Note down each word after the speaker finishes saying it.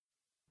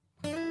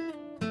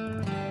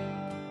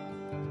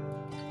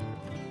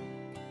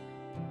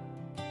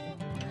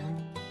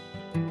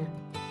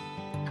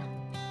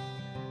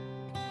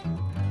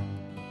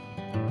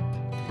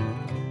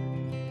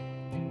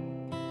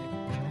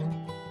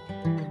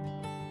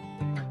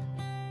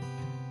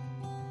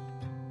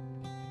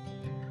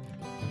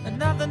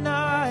Another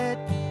night,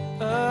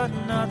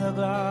 another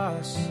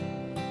glass,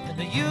 and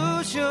the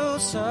usual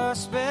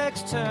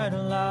suspects turn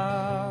and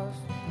laugh.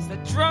 It's the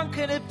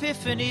drunken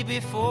epiphany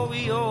before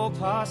we all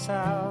pass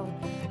out.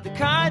 The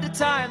kind of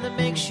time that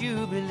makes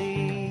you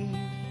believe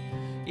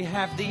you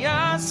have the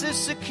answers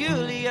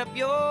securely up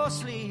your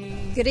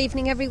sleeve. Good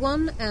evening,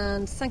 everyone,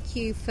 and thank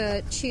you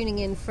for tuning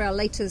in for our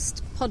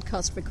latest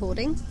podcast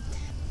recording.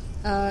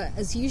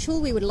 As usual,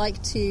 we would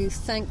like to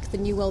thank the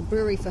New World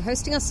Brewery for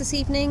hosting us this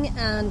evening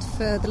and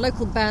for the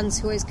local bands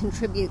who always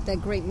contribute their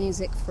great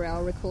music for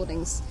our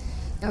recordings.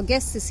 Our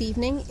guest this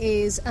evening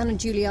is Anna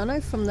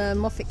Giuliano from the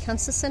Moffitt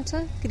Cancer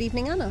Center. Good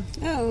evening, Anna.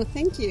 Oh,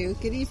 thank you.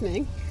 Good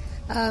evening.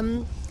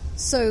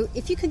 So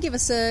if you could give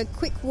us a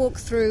quick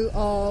walkthrough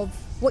of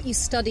what you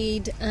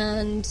studied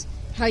and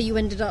how you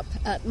ended up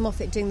at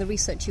Moffitt doing the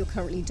research you're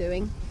currently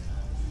doing.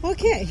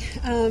 Okay,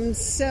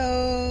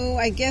 so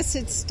I guess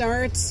it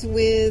starts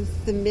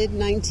with the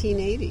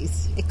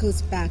mid-1980s. It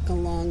goes back a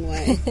long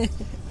way.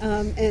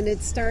 And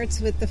it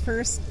starts with the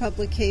first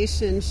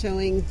publication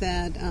showing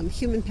that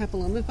human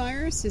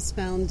papillomavirus is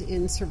found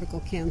in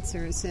cervical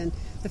cancers, and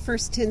the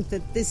first hint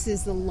that this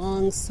is a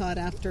long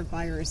sought-after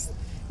virus.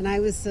 And I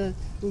was a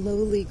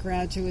lowly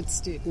graduate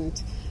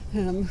student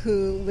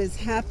who was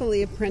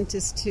happily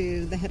apprenticed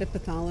to the head of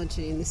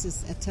pathology, and this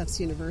is at Tufts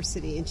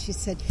University, and she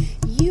said,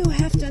 "You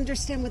have to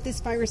understand what this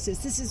virus is.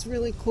 This is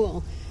really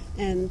cool."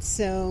 And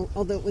so,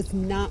 although it was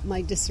not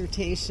my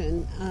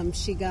dissertation,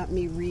 she got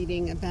me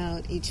reading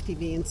about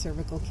HPV and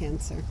cervical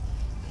cancer.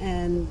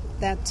 And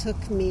that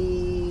took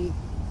me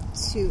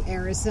to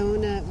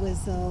Arizona. It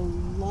was a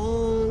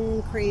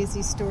long,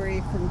 crazy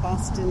story from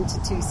Boston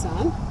to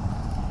Tucson,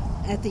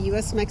 at the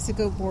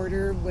U.S.-Mexico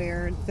border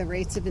where the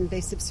rates of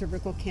invasive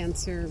cervical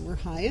cancer were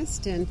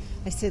highest. And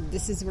I said,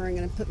 this is where I'm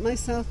going to put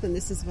myself, and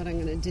this is what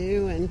I'm going to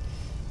do.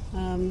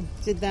 And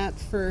did that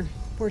for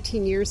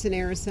 14 years in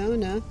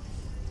Arizona,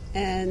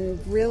 and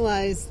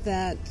realized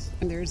that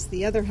there's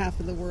the other half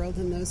of the world,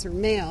 and those are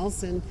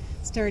males, and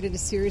started a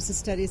series of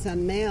studies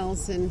on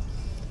males, and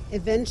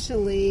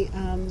eventually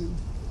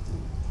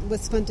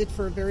was funded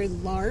for a very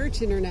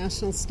large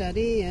international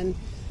study, and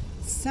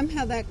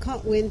somehow that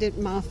caught wind at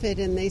Moffitt,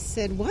 and they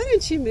said, "Why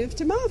don't you move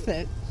to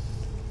Moffitt?"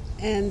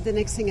 And the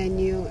next thing I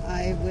knew,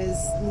 I was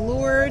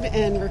lured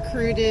and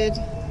recruited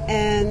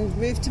and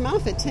moved to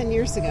Moffitt 10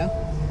 years ago.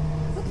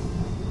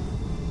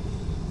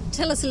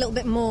 Tell us a little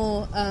bit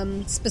more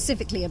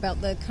specifically about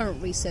the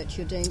current research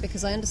you're doing,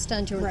 because I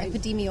understand you're an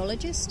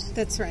epidemiologist.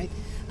 That's right.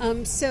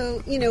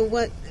 So,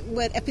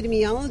 what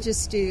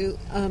epidemiologists do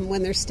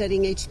when they're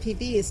studying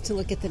HPV is to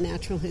look at the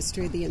natural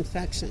history of the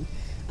infection.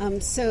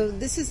 So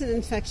this is an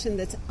infection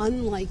that's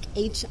unlike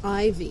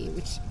HIV,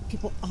 which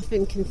people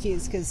often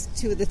confuse because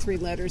two of the three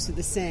letters are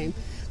the same.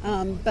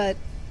 But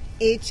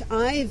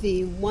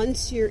HIV,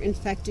 once you're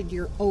infected,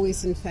 you're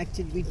always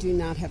infected. We do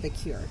not have a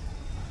cure.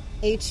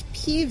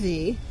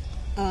 HPV,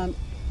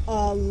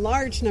 a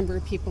large number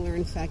of people are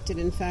infected.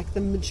 In fact,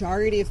 the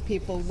majority of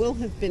people will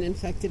have been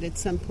infected at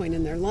some point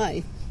in their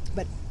life.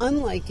 But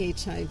unlike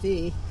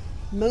HIV,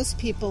 most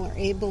people are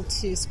able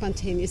to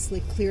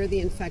spontaneously clear the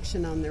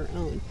infection on their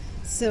own.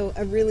 So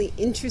a really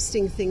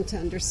interesting thing to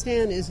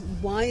understand is,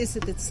 why is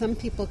it that some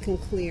people can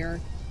clear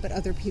but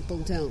other people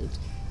don't?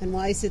 And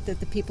why is it that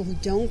the people who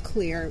don't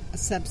clear, a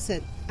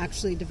subset,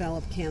 actually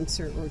develop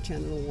cancer or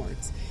genital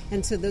warts?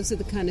 And so those are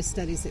the kind of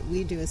studies that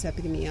we do as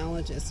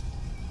epidemiologists.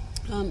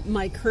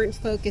 My current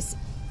focus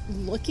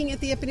looking at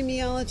the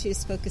epidemiology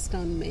is focused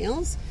on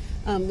males,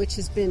 which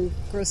has been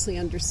grossly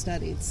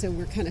understudied. So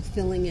we're kind of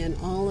filling in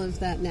all of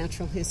that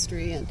natural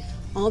history and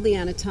all the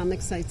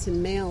anatomic sites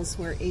in males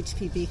where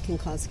HPV can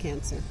cause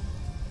cancer.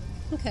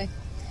 Okay.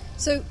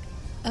 So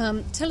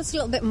tell us a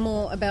little bit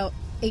more about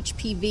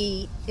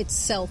HPV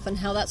itself and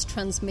how that's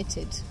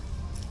transmitted.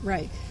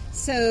 Right.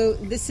 So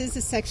this is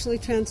a sexually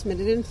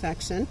transmitted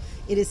infection.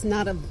 It is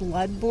not a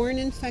blood-borne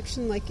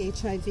infection like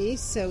HIV,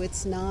 so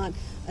it's not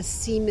a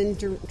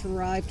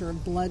semen-derived or a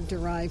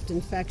blood-derived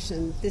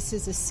infection. This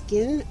is a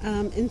skin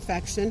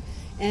infection,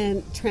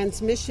 and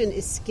transmission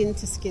is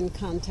skin-to-skin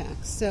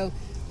contact. So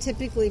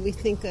typically we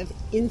think of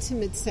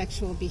intimate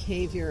sexual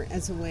behavior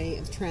as a way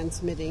of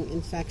transmitting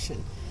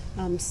infection.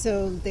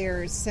 So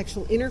there's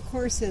sexual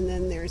intercourse, and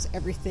then there's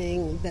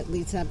everything that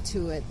leads up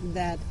to it,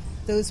 that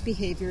those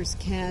behaviors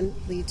can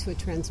lead to a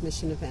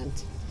transmission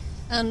event.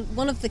 And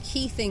one of the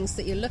key things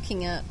that you're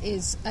looking at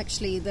is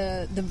actually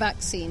the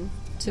vaccine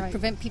to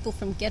prevent people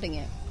from getting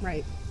it.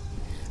 Right.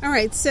 All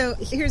right, so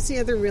here's the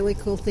other really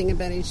cool thing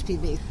about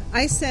HPV.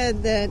 I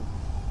said that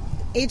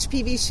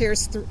HPV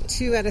shares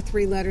 2 out of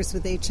 3 letters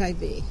with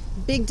HIV.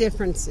 Big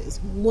differences.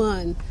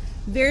 One,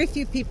 very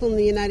few people in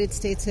the United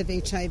States have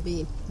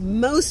HIV.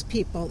 Most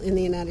people in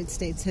the United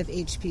States have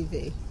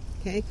HPV.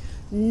 Okay?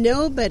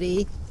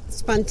 Nobody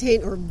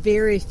or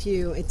very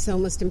few, it's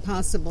almost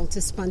impossible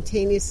to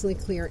spontaneously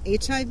clear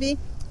HIV.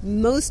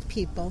 Most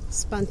people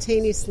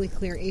spontaneously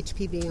clear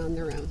HPV on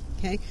their own.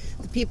 Okay?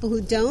 The people who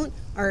don't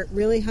are at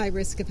really high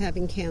risk of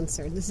having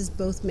cancer. This is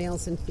both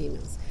males and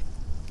females.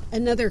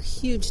 Another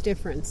huge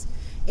difference.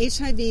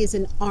 HIV is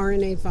an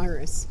RNA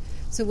virus.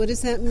 So what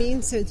does that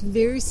mean? So it's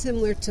very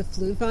similar to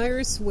flu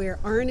virus, where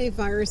RNA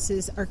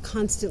viruses are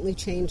constantly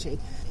changing.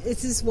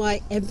 This is why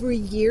every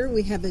year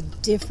we have a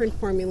different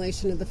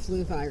formulation of the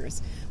flu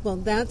virus. Well,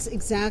 that's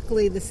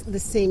exactly the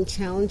same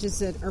challenges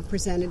that are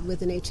presented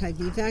with an HIV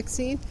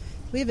vaccine.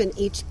 We have an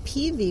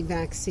HPV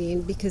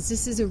vaccine because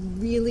this is a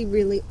really,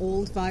 really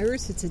old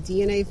virus. It's a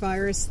DNA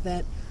virus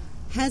that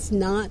has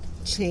not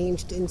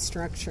changed in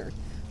structure.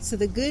 So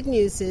the good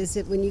news is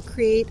that when you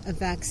create a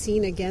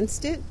vaccine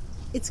against it,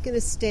 it's going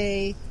to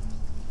stay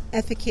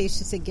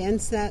efficacious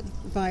against that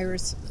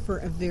virus for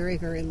a very,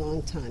 very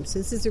long time. So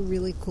this is a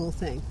really cool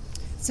thing.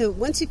 So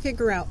once you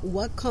figure out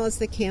what caused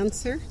the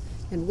cancer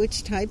and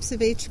which types of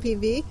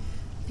HPV,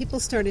 people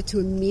started to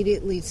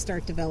immediately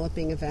start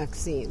developing a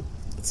vaccine.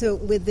 So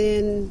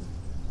within,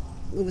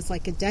 it was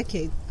like a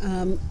decade,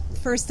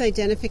 first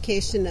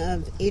identification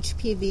of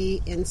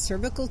HPV in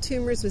cervical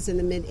tumors was in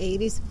the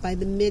mid-'80s. By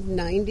the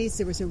mid-'90s,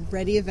 there was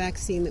already a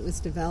vaccine that was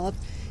developed.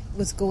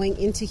 Was going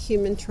into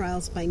human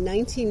trials. By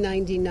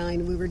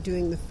 1999, we were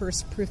doing the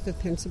first proof of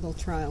principle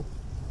trial.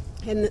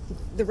 And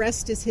the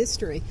rest is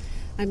history.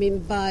 I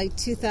mean, by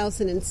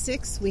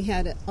 2006, we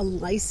had a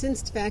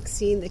licensed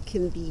vaccine that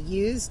can be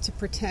used to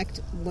protect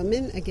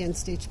women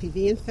against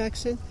HPV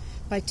infection.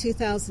 By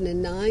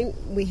 2009,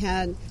 we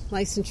had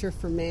licensure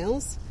for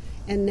males.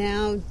 And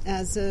now,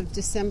 as of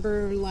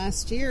December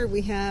last year,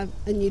 we have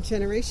a new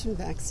generation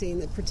vaccine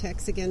that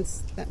protects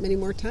against that many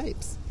more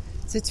types.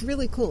 So it's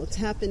really cool. It's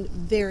happened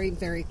very,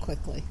 very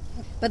quickly.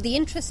 But the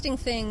interesting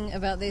thing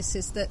about this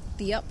is that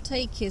the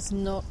uptake is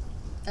not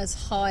as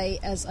high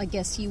as I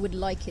guess you would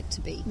like it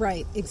to be.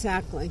 Right,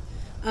 exactly.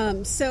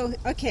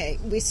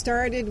 We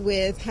started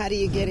with how do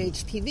you get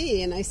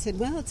HPV? And I said,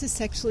 well, it's a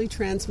sexually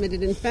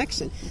transmitted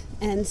infection.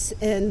 And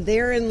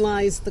therein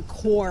lies the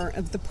core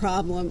of the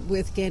problem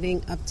with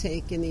getting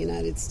uptake in the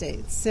United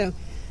States. So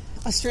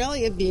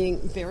Australia,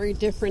 being very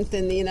different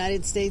than the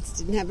United States,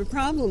 didn't have a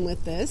problem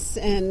with this.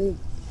 And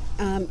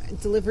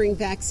delivering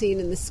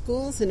vaccine in the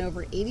schools, and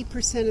over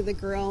 80% of the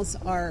girls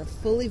are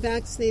fully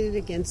vaccinated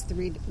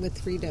with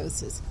 3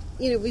 doses.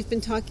 You know, we've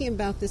been talking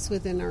about this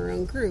within our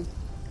own group.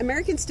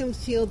 Americans don't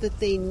feel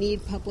that they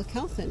need public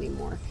health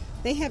anymore.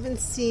 They haven't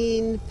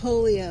seen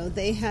polio.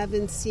 They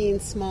haven't seen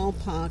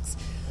smallpox.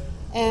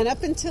 And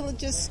up until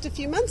just a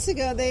few months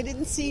ago, they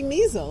didn't see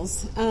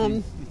measles,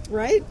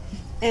 right?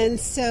 And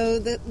so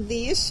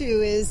the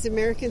issue is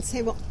Americans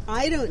say, well,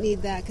 I don't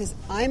need that because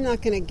I'm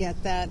not going to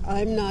get that.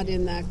 I'm not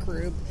in that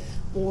group.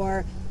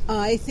 Or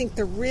I think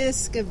the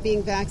risk of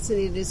being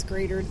vaccinated is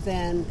greater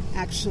than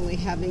actually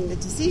having the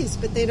disease,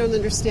 but they don't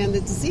understand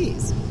the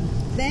disease.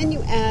 Then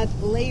you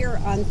layer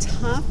on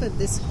top of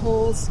this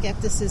whole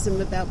skepticism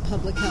about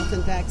public health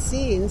and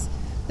vaccines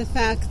the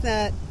fact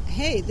that,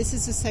 hey, this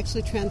is a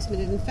sexually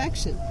transmitted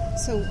infection.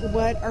 So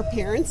what our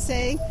parents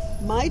say,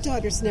 my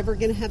daughter's never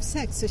going to have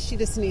sex, so she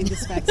doesn't need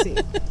this vaccine.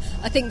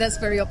 I think that's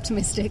very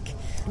optimistic.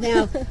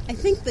 Now, I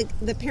think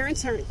the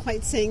parents aren't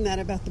quite saying that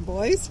about the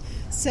boys.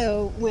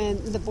 So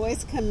when the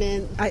boys come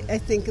in, I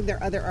think there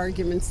are other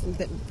arguments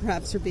that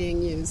perhaps are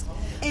being used.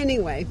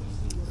 Anyway,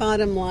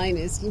 bottom line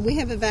is we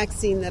have a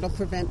vaccine that'll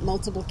prevent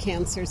multiple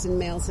cancers in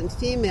males and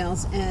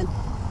females, and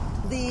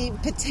the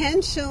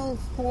potential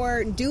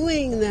for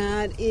doing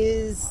that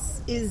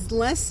is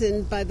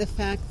lessened by the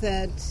fact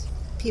that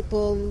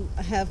people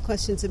have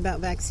questions about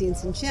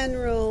vaccines in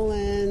general,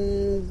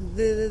 and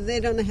they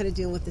don't know how to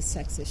deal with the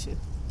sex issue.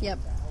 Yep.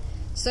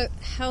 So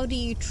how do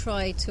you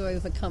try to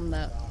overcome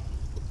that?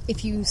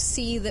 If you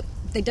see that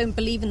they don't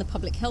believe in the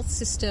public health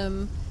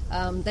system,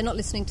 they're not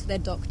listening to their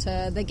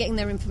doctor, they're getting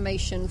their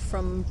information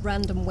from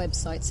random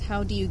websites,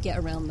 how do you get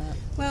around that?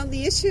 Well,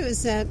 the issue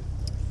is that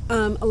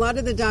a lot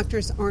of the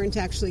doctors aren't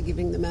actually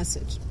giving the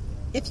message.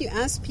 If you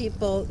ask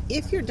people,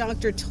 if your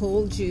doctor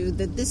told you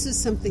that this is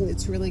something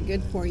that's really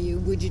good for you,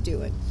 would you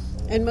do it?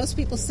 And most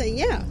people say,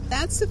 yeah.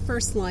 That's the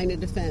first line of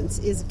defense,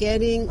 is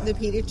getting the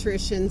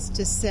pediatricians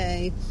to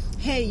say,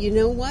 hey, you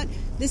know what?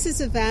 This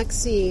is a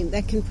vaccine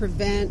that can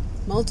prevent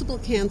multiple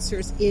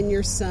cancers in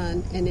your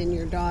son and in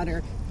your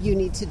daughter. You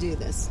need to do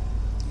this.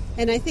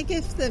 And I think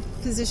if the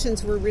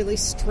physicians were really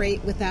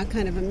straight with that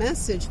kind of a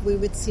message, we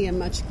would see a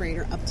much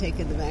greater uptake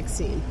of the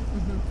vaccine.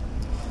 Mm-hmm.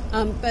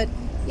 But,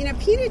 you know,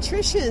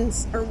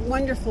 pediatricians are a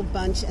wonderful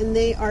bunch, and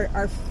they are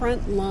our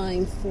front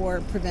line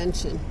for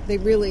prevention. They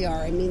really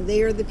are. I mean,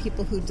 they are the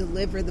people who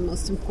deliver the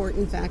most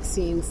important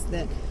vaccines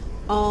that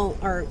all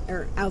are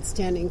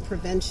outstanding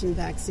prevention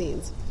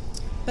vaccines.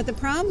 But the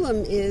problem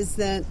is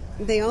that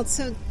they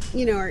also,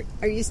 you know,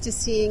 are used to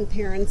seeing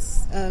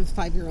parents of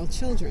 5-year-old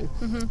children.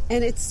 Mm-hmm.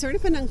 And it's sort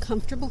of an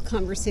uncomfortable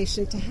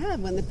conversation to have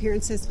when the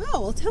parent says,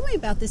 oh, well, tell me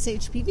about this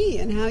HPV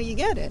and how you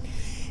get it.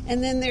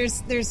 And then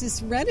there's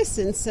this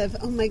reticence of,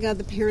 oh, my God,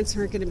 the parents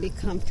aren't going to be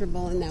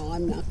comfortable, and now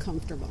I'm not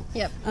comfortable.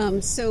 Yep.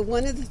 So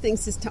one of the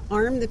things is to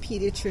arm the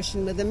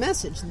pediatrician with a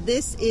message.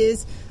 This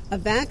is a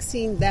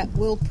vaccine that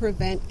will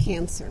prevent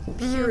cancer,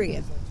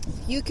 period. Mm-hmm.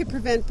 If you could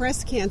prevent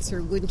breast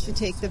cancer, wouldn't you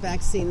take the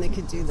vaccine that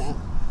could do that?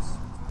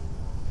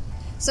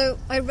 So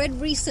I read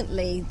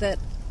recently that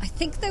I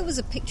think there was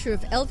a picture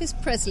of Elvis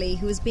Presley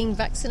who was being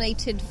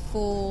vaccinated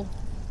for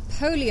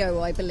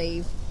polio, I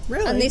believe.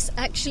 Really? And this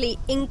actually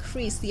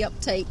increased the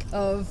uptake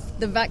of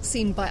the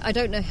vaccine by I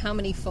don't know how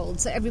many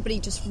folds. So everybody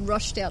just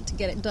rushed out to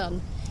get it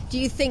done. Do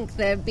you think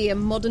there'd be a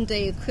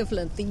modern-day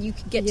equivalent that you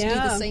could get to do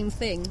the same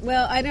thing?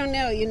 Well, I don't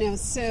know,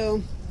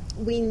 so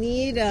we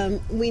need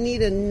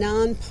a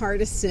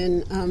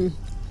nonpartisan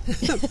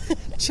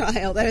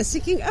child. I was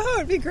thinking,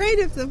 it'd be great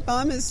if the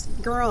Obama's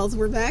girls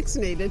were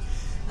vaccinated.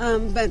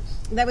 But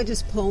that would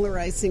just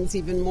polarize things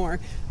even more.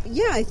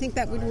 Yeah, I think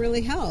that would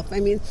really help. I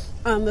mean,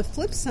 on the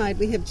flip side,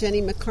 we have Jenny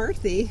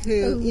McCarthy,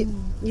 who,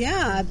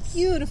 a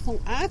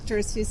beautiful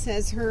actress who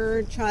says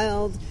her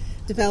child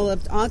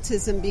developed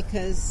autism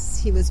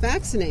because he was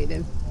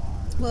vaccinated.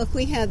 Well, if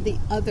we had the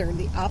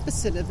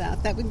opposite of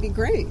that, that would be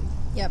great.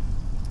 Yep.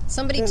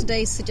 Somebody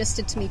today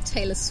suggested to me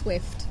Taylor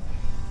Swift.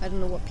 I don't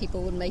know what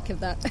people would make of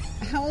that.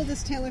 How old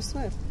is Taylor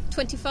Swift?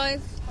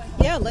 25?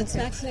 Yeah, let's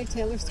vaccinate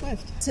Taylor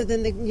Swift. So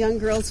then the young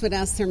girls would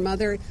ask their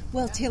mother,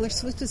 well, Taylor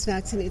Swift was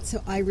vaccinated,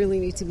 so I really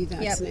need to be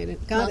vaccinated.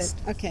 Yep. Got it.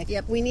 Okay.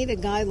 Yep. We need a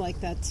guy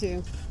like that,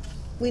 too.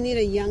 We need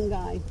a young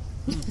guy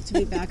to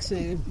be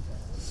vaccinated.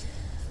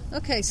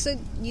 Okay, so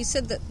you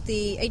said that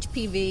the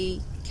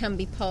HPV can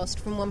be passed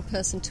from one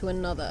person to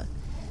another.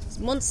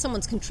 Once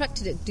someone's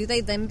contracted it, do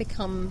they then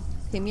become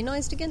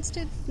immunized against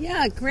it?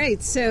 Yeah,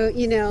 great. So,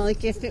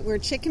 like if it were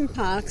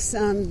chickenpox,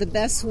 the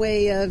best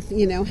way of,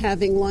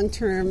 having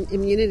long-term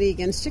immunity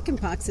against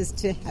chickenpox is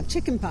to have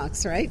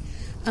chickenpox, right?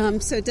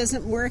 So it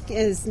doesn't work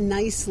as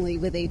nicely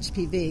with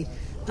HPV.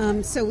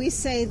 So we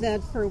say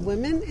that for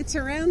women, it's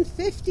around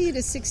 50 to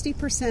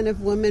 60%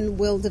 of women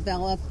will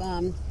develop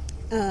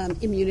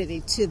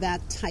immunity to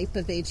that type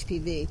of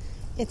HPV.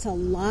 It's a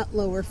lot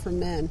lower for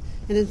men.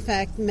 And in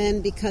fact,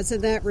 men, because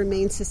of that,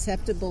 remain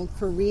susceptible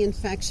for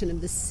reinfection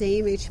of the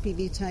same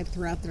HPV type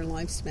throughout their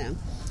lifespan.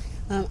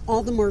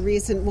 All the more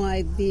reason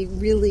why the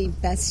really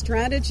best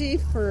strategy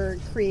for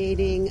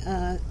creating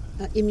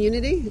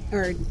immunity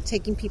or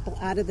taking people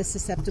out of the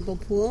susceptible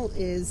pool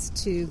is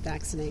to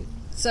vaccinate.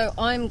 So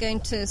I'm going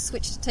to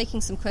switch to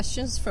taking some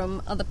questions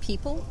from other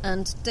people.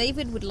 And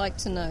David would like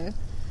to know,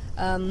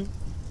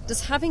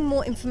 does having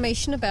more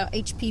information about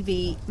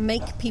HPV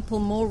make people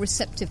more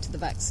receptive to the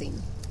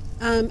vaccine?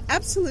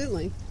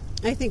 Absolutely.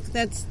 I think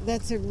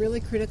that's a really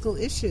critical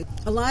issue.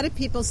 A lot of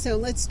people, so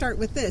let's start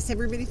with this.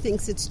 Everybody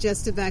thinks it's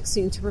just a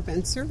vaccine to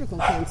prevent cervical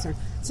cancer.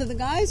 So the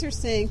guys are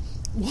saying,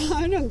 well,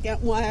 I don't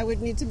get why I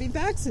would need to be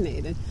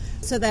vaccinated.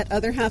 So that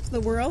other half of the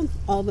world,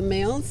 all the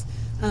males,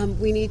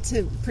 we need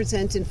to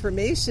present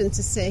information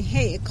to say,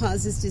 hey, it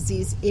causes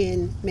disease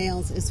in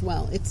males as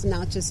well. It's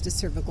not just a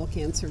cervical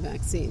cancer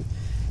vaccine.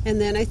 And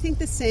then I think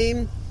the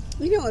same,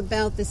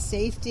 about the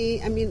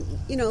safety. I mean,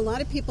 a lot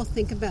of people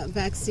think about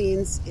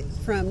vaccines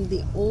from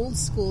the old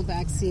school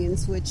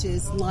vaccines, which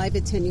is live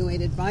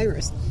attenuated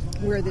virus,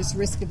 where there's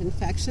risk of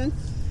infection.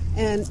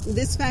 And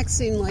this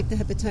vaccine, like the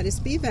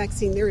hepatitis B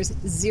vaccine, there is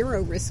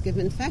zero risk of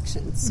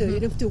infection. So you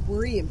don't have to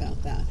worry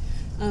about that.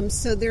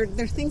 So there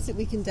are things that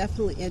we can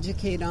definitely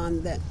educate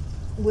on that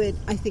would,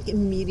 I think,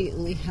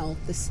 immediately help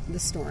the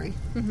story.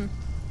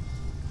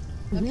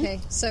 Okay,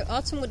 so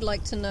Artem would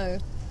like to know,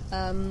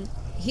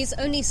 he's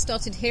only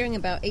started hearing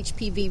about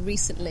HPV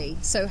recently,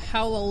 so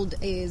how old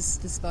is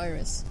this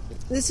virus?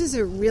 This is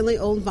a really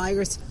old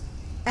virus,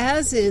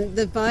 as in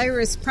the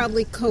virus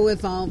probably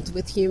co-evolved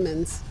with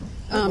humans.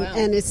 Wow.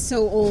 And it's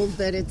so old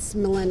that it's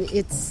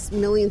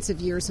millions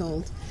of years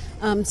old.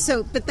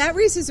 But that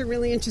raises a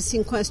really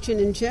interesting question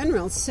in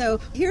general.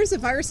 So here's a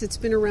virus that's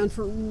been around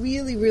for a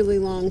really, really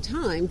long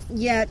time,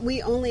 yet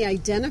we only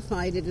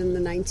identified it in the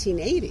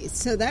 1980s.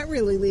 So that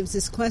really leaves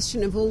this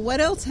question of, well,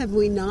 what else have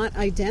we not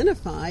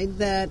identified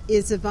that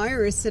is a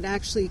virus that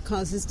actually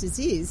causes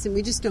disease? And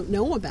we just don't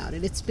know about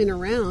it. It's been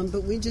around,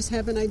 but we just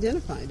haven't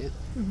identified it.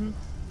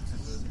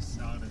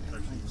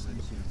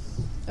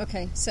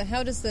 Okay, so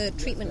how does the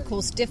treatment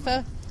course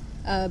differ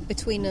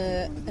between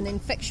an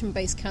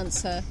infection-based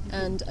cancer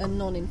and a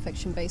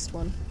non-infection-based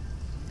one?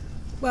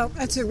 Well,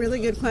 that's a really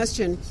good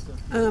question.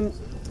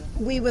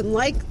 We would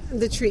like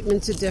the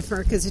treatment to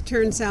differ because it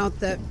turns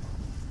out that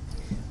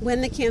when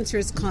the cancer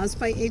is caused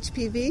by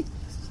HPV,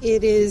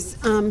 it is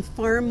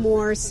far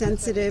more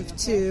sensitive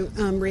to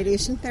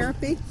radiation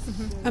therapy.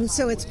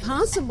 So it's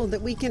possible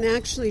that we can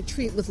actually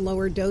treat with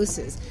lower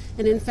doses.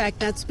 And in fact,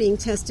 that's being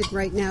tested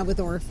right now with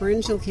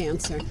oropharyngeal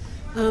cancer.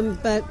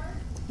 But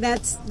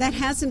that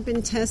hasn't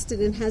been tested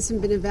and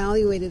hasn't been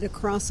evaluated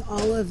across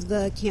all of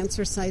the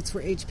cancer sites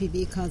where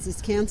HPV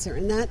causes cancer.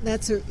 And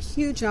that's a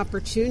huge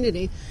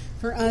opportunity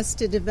for us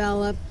to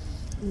develop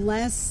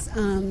less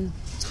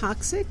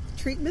toxic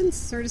treatments,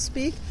 so to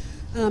speak.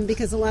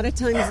 Because a lot of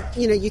times,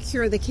 you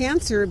cure the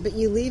cancer, but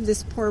you leave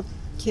this poor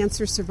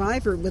cancer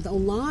survivor with a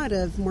lot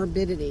of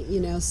morbidity,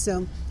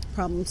 so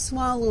problems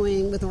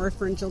swallowing with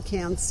oropharyngeal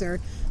cancer,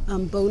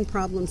 bone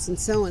problems and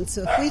so on.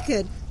 So if we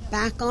could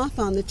back off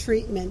on the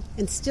treatment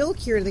and still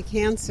cure the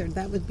cancer,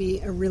 that would be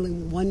a really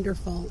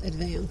wonderful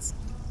advance.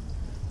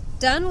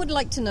 Dan would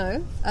like to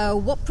know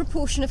what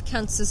proportion of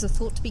cancers are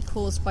thought to be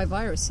caused by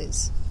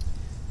viruses?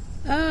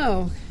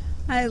 Oh,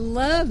 I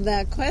love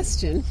that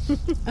question.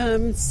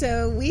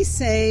 So we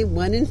say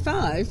 1 in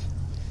 5.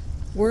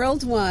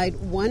 Worldwide,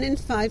 1 in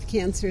 5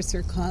 cancers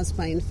are caused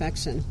by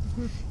infection.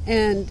 Mm-hmm.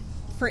 And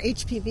for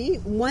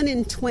HPV, 1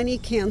 in 20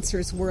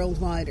 cancers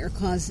worldwide are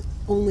caused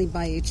only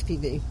by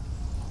HPV.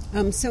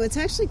 So it's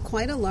actually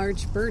quite a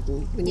large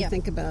burden when you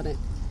think about it.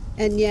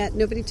 And yet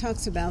nobody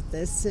talks about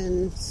this,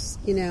 and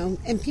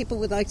and people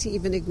would like to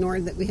even ignore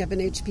that we have an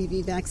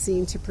HPV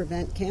vaccine to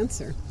prevent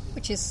cancer.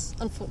 Which is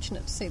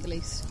unfortunate, to say the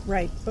least.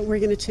 Right, but we're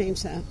going to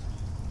change that.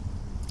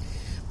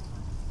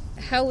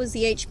 How was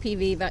the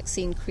HPV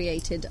vaccine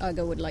created?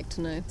 Aga would like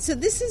to know. So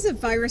this is a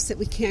virus that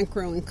we can't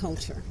grow in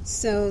culture.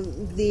 So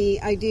the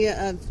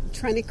idea of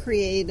trying to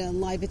create a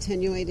live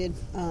attenuated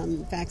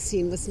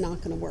vaccine was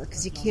not going to work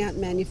because you can't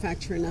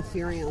manufacture enough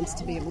virions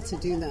to be able to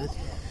do that.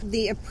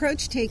 The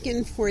approach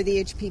taken for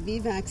the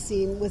HPV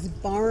vaccine was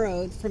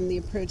borrowed from the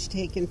approach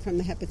taken from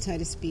the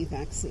hepatitis B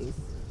vaccine.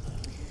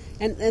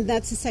 And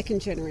that's a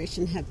second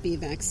generation Hep B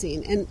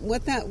vaccine. And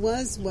what that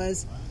was,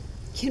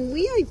 can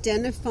we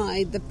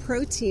identify the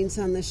proteins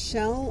on the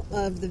shell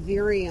of the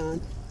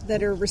virion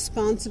that are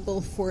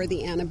responsible for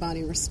the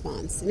antibody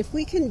response? And if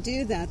we can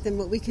do that, then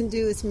what we can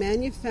do is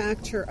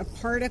manufacture a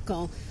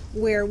particle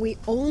where we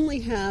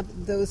only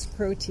have those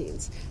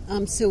proteins.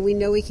 So we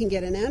know we can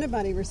get an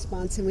antibody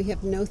response and we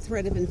have no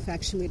threat of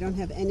infection. We don't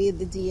have any of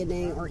the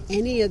DNA or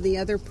any of the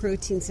other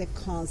proteins that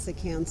cause the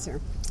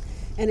cancer.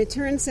 And it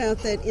turns out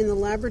that in the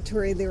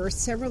laboratory there were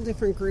several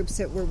different groups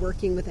that were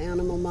working with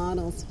animal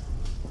models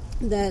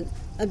that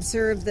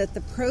observed that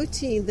the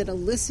protein that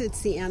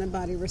elicits the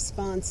antibody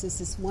response is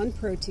this one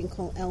protein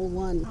called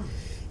L1.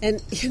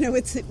 And,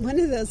 it's one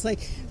of those,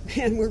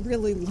 man, we're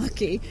really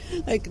lucky.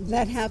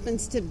 That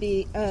happens to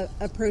be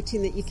a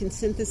protein that you can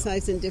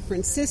synthesize in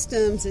different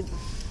systems.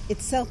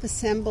 It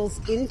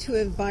self-assembles into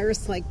a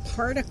virus-like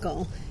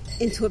particle,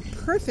 into a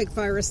perfect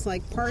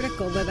virus-like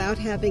particle without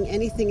having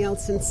anything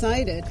else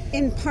inside it.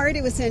 In part,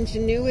 it was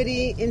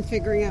ingenuity in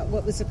figuring out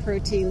what was the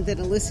protein that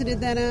elicited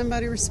that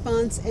antibody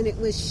response, and it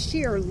was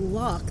sheer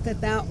luck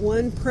that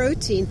one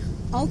protein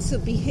also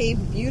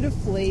behaved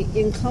beautifully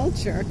in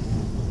culture,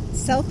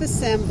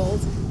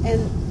 self-assembled,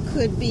 and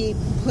could be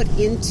put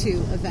into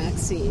a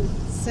vaccine.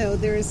 So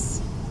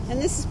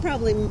and this is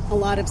probably a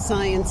lot of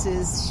science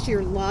is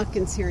sheer luck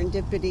and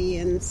serendipity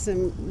and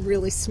some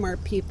really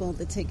smart people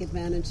that take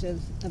advantage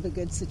of a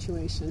good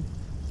situation.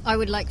 I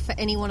would like for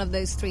any one of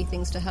those 3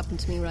 things to happen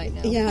to me right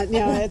now. You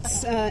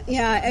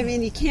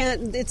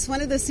can't, it's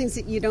one of those things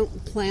that you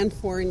don't plan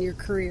for in your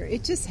career.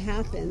 It just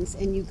happens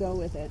and you go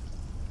with it.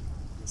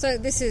 So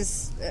this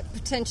is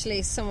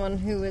potentially someone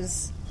who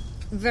is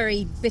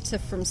very bitter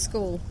from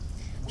school.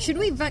 Should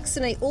we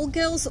vaccinate all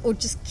girls or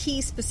just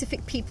key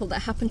specific people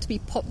that happen to be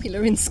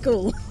popular in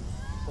school?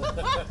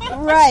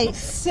 Right.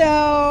 So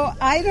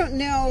I don't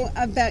know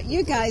about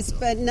you guys,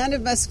 but none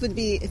of us would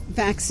be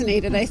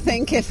vaccinated, I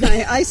think. If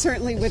I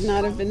certainly would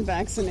not have been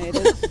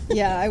vaccinated.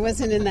 Yeah, I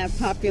wasn't in that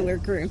popular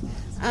group.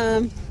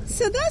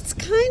 So that's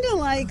kind of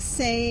like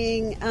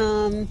saying,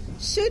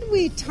 should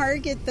we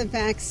target the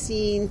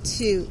vaccine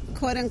to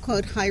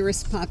quote-unquote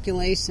high-risk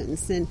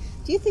populations? And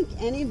do you think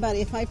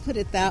anybody, if I put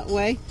it that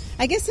way,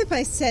 I guess if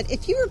I said,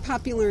 if you were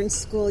popular in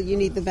school, you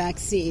need the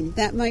vaccine,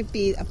 that might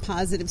be a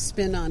positive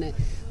spin on it.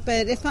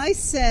 But if I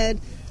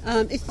said,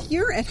 if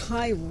you're at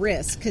high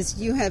risk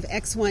because you have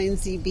X, Y, and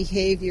Z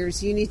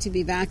behaviors, you need to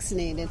be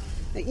vaccinated,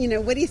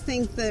 what do you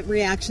think the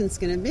reaction's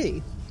going to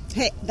be?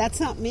 Hey, that's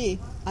not me.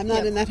 I'm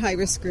not in that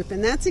high-risk group.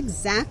 And that's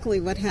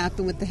exactly what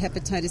happened with the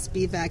hepatitis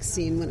B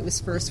vaccine when it was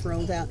first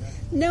rolled out.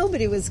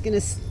 Nobody was going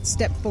to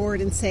step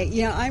forward and say,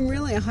 yeah, I'm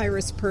really a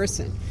high-risk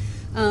person.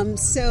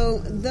 So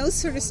those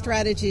sort of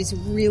strategies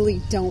really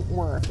don't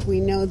work.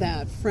 We know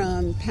that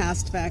from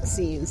past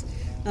vaccines.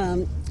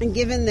 And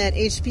given that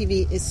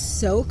HPV is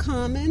so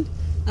common,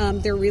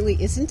 there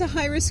really isn't a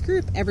high-risk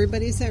group.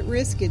 Everybody's at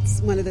risk.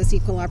 It's one of those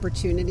equal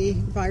opportunity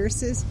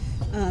viruses.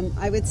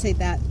 I would say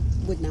that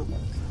would not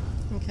work.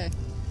 Okay.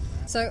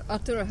 So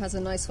Arturo has a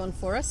nice one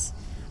for us.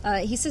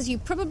 He says you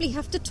probably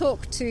have to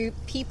talk to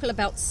people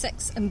about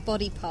sex and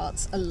body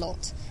parts a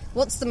lot.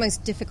 What's the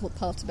most difficult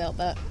part about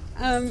that?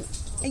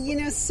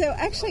 So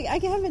actually I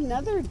have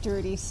another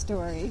dirty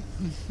story.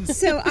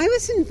 So I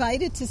was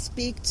invited to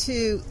speak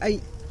to a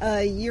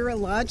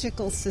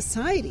urological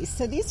society.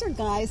 So these are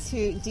guys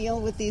who deal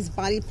with these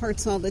body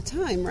parts all the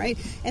time, right?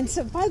 And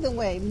so, by the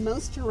way,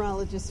 most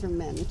urologists are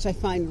men, which I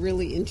find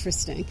really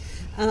interesting.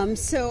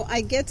 So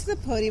I get to the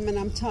podium and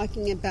I'm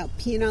talking about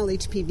penile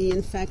HPV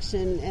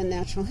infection and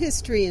natural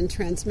history and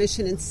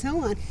transmission and so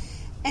on.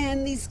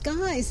 And these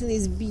guys in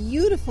these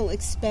beautiful,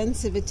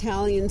 expensive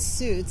Italian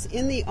suits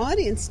in the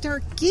audience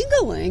start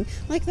giggling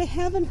like they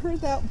haven't heard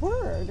that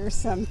word or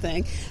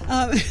something.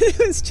 It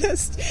was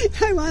just,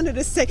 I wanted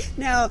to say,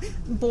 now,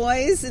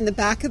 boys in the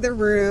back of the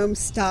room,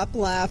 stop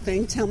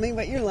laughing. Tell me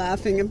what you're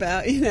laughing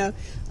about, the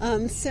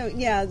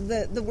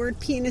word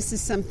penis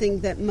is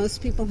something that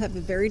most people have a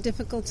very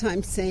difficult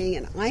time saying,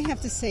 and I have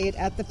to say it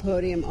at the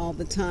podium all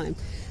the time.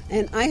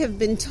 And I have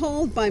been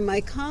told by my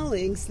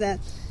colleagues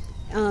that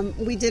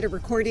we did a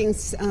recording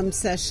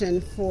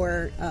session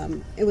for,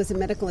 it was a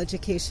medical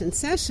education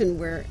session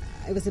where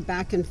it was a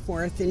back and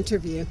forth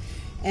interview.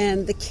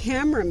 And the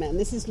cameraman,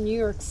 this is New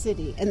York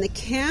City, and the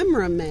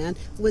cameraman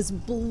was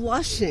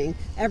blushing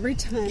every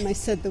time I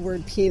said the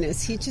word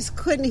penis. He just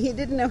couldn't, he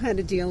didn't know how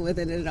to deal with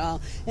it at all.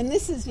 And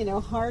this is,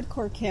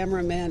 hardcore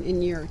cameraman in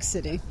New York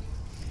City.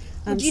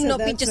 Would you not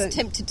be just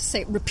tempted to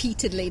say it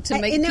repeatedly to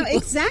make people...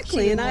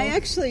 Exactly, and I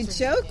actually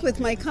joke with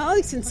my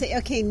colleagues and say,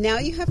 okay, now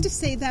you have to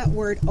say that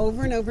word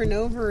over and over and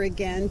over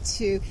again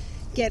to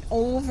get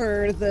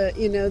over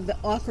the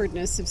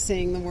awkwardness of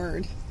saying the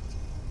word.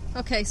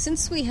 Okay,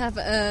 since we have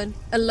a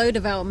load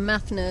of our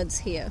math nerds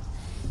here,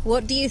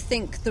 what do you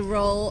think the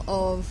role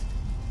of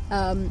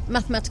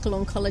mathematical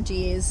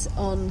oncology is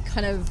on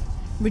kind of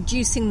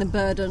reducing the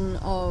burden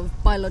of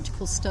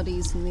biological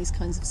studies in these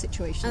kinds of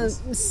situations?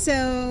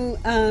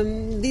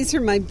 These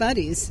are my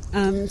buddies.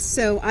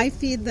 So I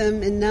feed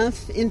them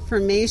enough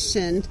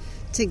information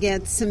to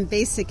get some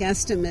basic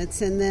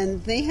estimates, and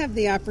then they have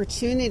the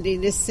opportunity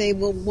to say,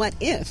 well, what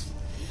if?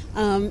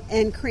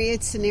 And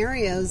create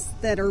scenarios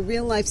that are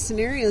real-life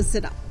scenarios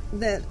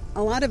that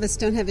a lot of us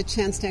don't have a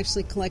chance to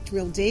actually collect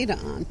real data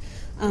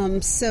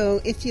on.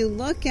 So if you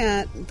look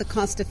at the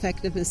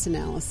cost-effectiveness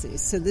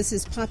analyses, so this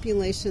is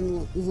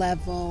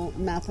population-level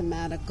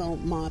mathematical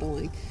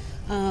modeling,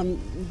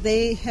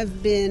 they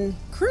have been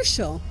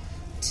crucial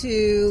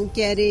to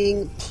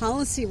getting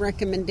policy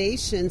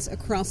recommendations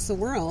across the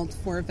world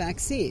for a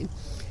vaccine.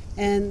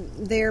 And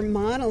their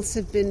models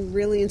have been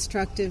really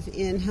instructive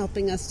in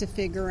helping us to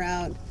figure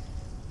out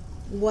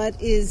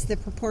what is the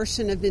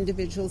proportion of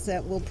individuals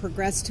that will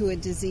progress to a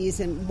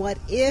disease, and what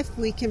if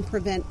we can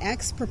prevent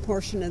X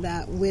proportion of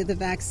that with a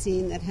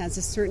vaccine that has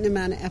a certain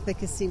amount of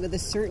efficacy with a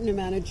certain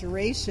amount of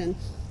duration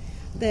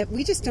that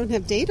we just don't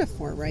have data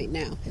for right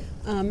now.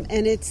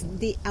 And it's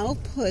the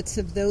outputs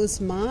of those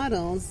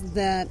models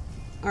that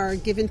are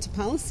given to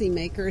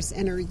policymakers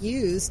and are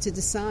used to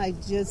decide,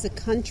 does a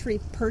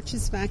country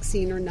purchase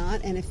vaccine or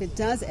not, and if it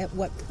does, at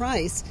what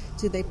price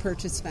do they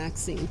purchase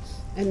vaccine,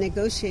 and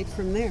negotiate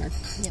from there.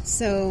 Yep.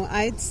 So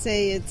I'd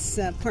say it's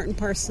part and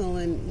parcel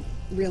and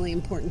really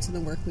important to the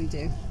work we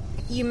do.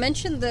 You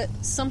mentioned that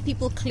some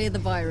people clear the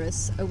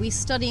virus. Are we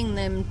studying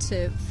them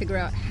to figure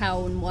out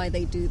how and why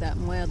they do that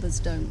and why others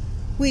don't?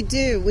 We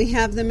do. We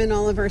have them in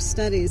all of our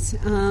studies.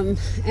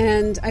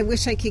 And I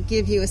wish I could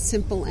give you a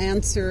simple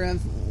answer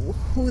of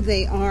who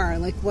they are,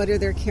 like what are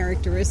their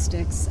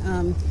characteristics.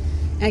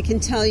 I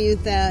can tell you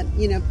that,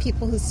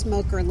 people who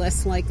smoke are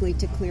less likely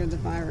to clear the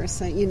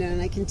virus,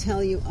 and I can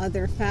tell you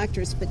other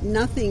factors, but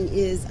nothing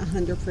is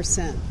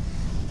 100%.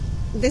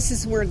 This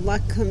is where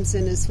luck comes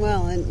in as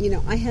well. And,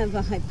 I have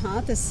a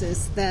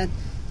hypothesis that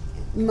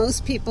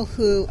most people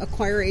who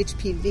acquire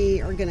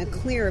HPV are going to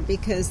clear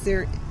because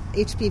their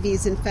HPV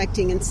is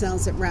infecting in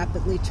cells that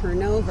rapidly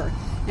turn over.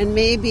 And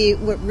maybe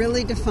what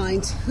really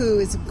defines who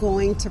is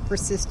going to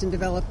persist and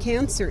develop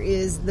cancer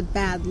is the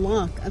bad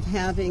luck of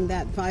having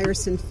that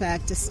virus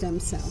infect a stem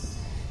cell.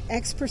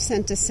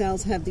 X% of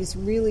cells have these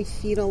really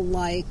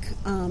fetal-like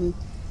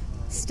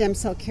stem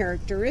cell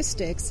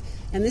characteristics.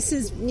 And this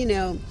is,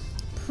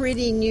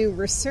 pretty new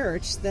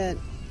research that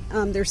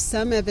there's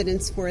some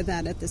evidence for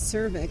that at the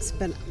cervix.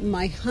 But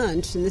my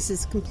hunch, and this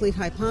is complete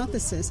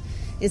hypothesis,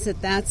 is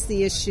that that's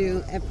the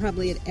issue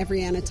probably at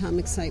every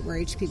anatomic site where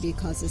HPV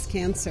causes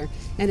cancer.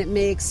 And it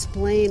may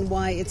explain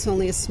why it's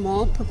only a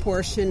small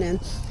proportion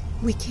and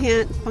we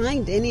can't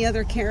find any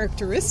other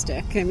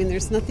characteristic. I mean,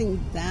 there's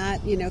nothing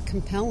that,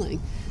 compelling.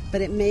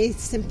 But it may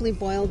simply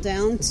boil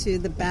down to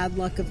the bad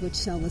luck of which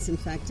cell was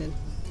infected.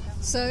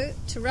 So,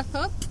 to wrap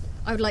up,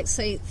 I would like to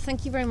say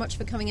thank you very much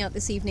for coming out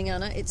this evening,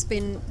 Anna. It's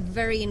been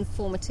very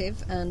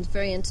informative and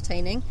very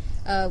entertaining.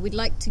 We'd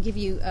like to give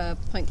you a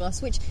pint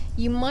glass, which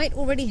you might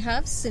already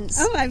have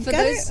since... Oh, I've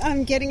got it.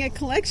 I'm getting a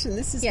collection.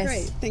 This is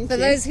great. Thank you. For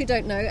those who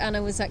don't know,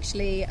 Anna was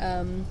actually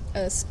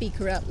a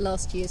speaker at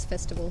last year's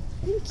festival.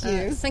 Thank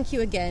you. Thank you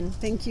again.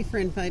 Thank you for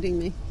inviting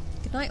me.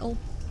 Good night, all.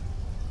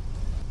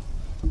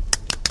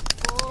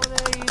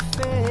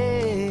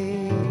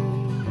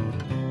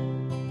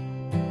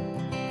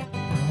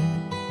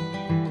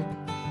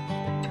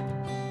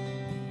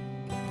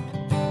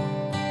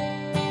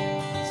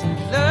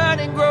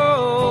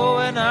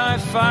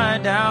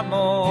 Find out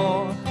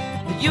more.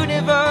 The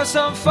universe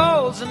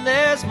unfolds and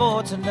there's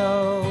more to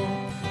know.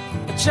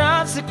 A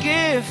chance, a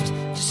gift,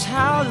 just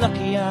how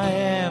lucky I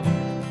am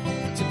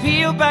to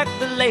peel back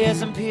the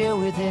layers and peer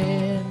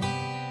within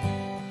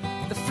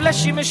the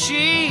fleshy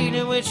machine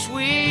in which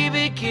we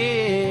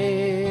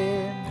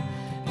begin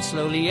and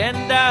slowly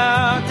end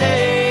our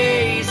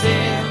days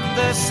in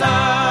the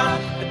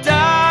sun, a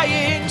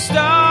dying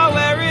star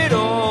where it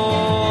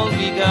all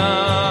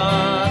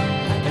begun.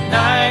 The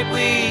night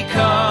we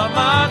come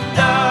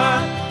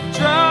undone,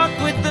 drunk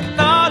with the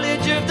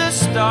knowledge of the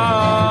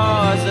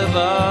stars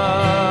above.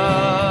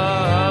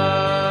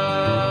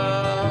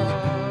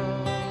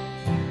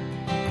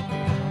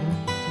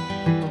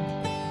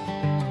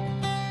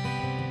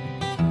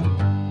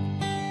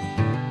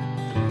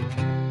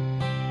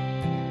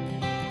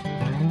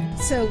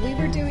 So we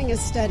were doing a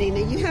study.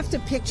 Now you have to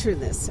picture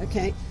this,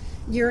 okay?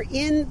 You're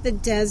in the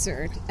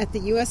desert at the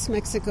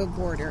U.S.-Mexico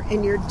border,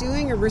 and you're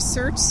doing a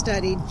research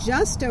study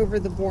just over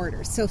the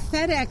border. So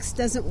FedEx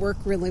doesn't work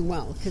really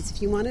well, because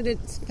if you wanted to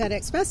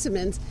FedEx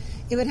specimens,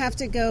 it would have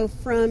to go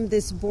from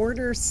this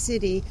border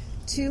city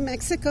to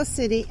Mexico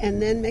City,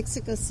 and then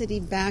Mexico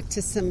City back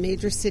to some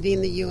major city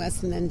in the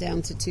U.S., and then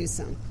down to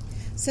Tucson.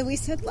 So we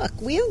said, look,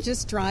 we'll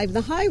just drive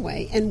the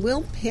highway, and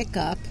we'll pick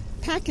up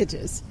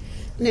packages.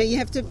 Now, you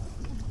have to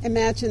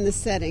imagine the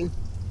setting.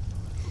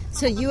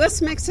 So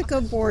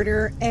U.S.-Mexico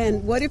border,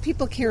 and what do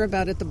people care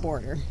about at the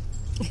border?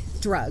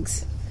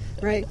 Drugs,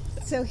 right?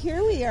 So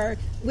here we are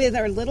with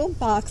our little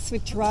box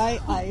with dry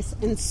ice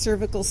and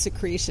cervical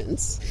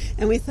secretions.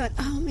 And we thought,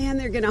 oh man,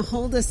 they're going to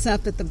hold us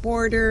up at the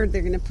border.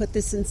 They're going to put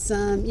this in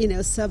some,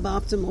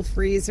 suboptimal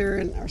freezer,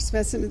 and our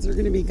specimens are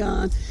going to be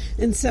gone,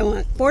 and so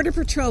on. Border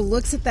Patrol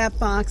looks at that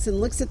box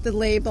and looks at the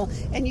label,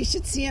 and you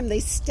should see them. They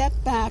step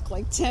back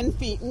like 10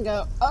 feet and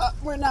go, oh,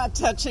 we're not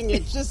touching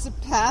it. Just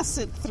pass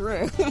it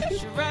through.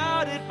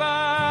 Surrounded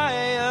by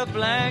a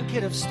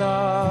blanket of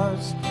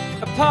stars,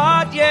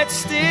 apart yet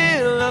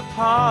still a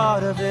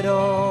part of it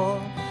all.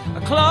 I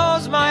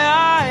close my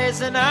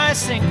eyes and I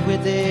sink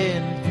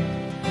within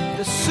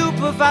the soup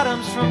of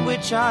atoms from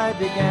which I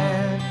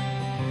began.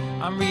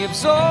 I'm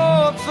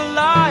reabsorbed for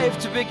life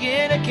to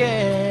begin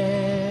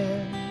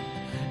again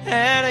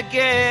and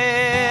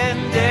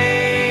again.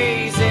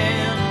 Days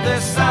in the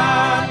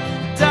sun,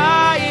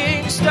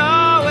 dying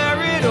star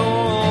where it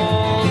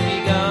all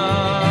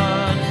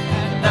begun.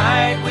 At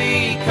night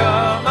we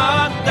come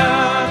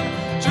undone,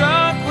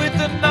 drunk with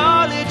the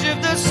knowledge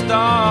of the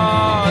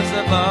stars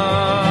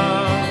above.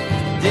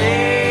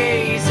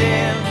 Days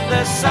in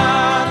the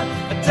sun,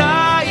 a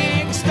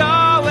dying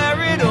star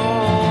where it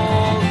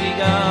all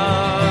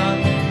begun.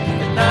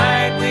 At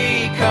night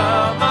we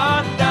come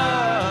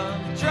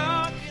undone,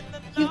 drunk in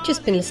the You've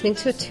just been listening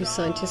to a Two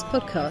Scientists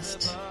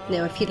podcast.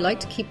 Now, if you'd like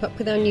to keep up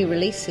with our new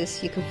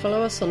releases, you can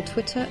follow us on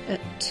Twitter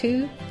at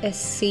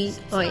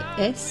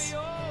 2SCIS,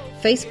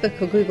 Facebook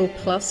or Google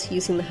Plus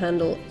using the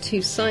handle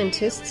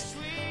 2Scientists,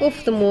 or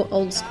for the more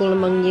old school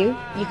among you,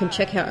 you can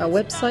check out our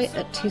website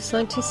at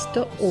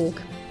twoscientists.org.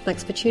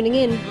 Thanks for tuning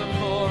in.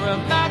 for a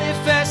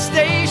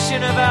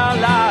manifestation of our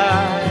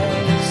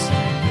lives,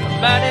 a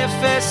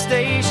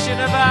manifestation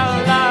of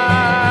our lives.